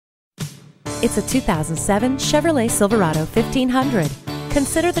It's a 2007 Chevrolet Silverado 1500.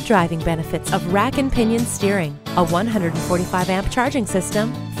 Consider the driving benefits of rack and pinion steering, a 145-amp charging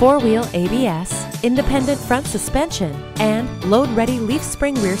system, 4-wheel ABS, independent front suspension, and load-ready leaf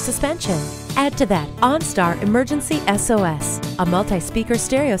spring rear suspension. Add to that OnStar Emergency SOS, a multi-speaker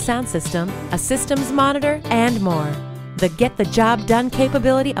stereo sound system, a systems monitor, and more. The get-the-job-done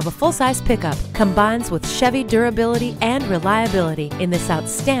capability of a full-size pickup combines with Chevy durability and reliability in this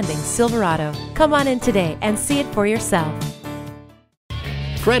outstanding Silverado. Come on in today and see it for yourself.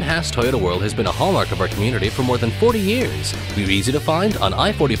 Fred Haas Toyota World has been a hallmark of our community for more than 40 years. We're easy to find on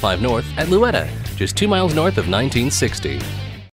I-45 North at Luetta, just 2 miles north of 1960.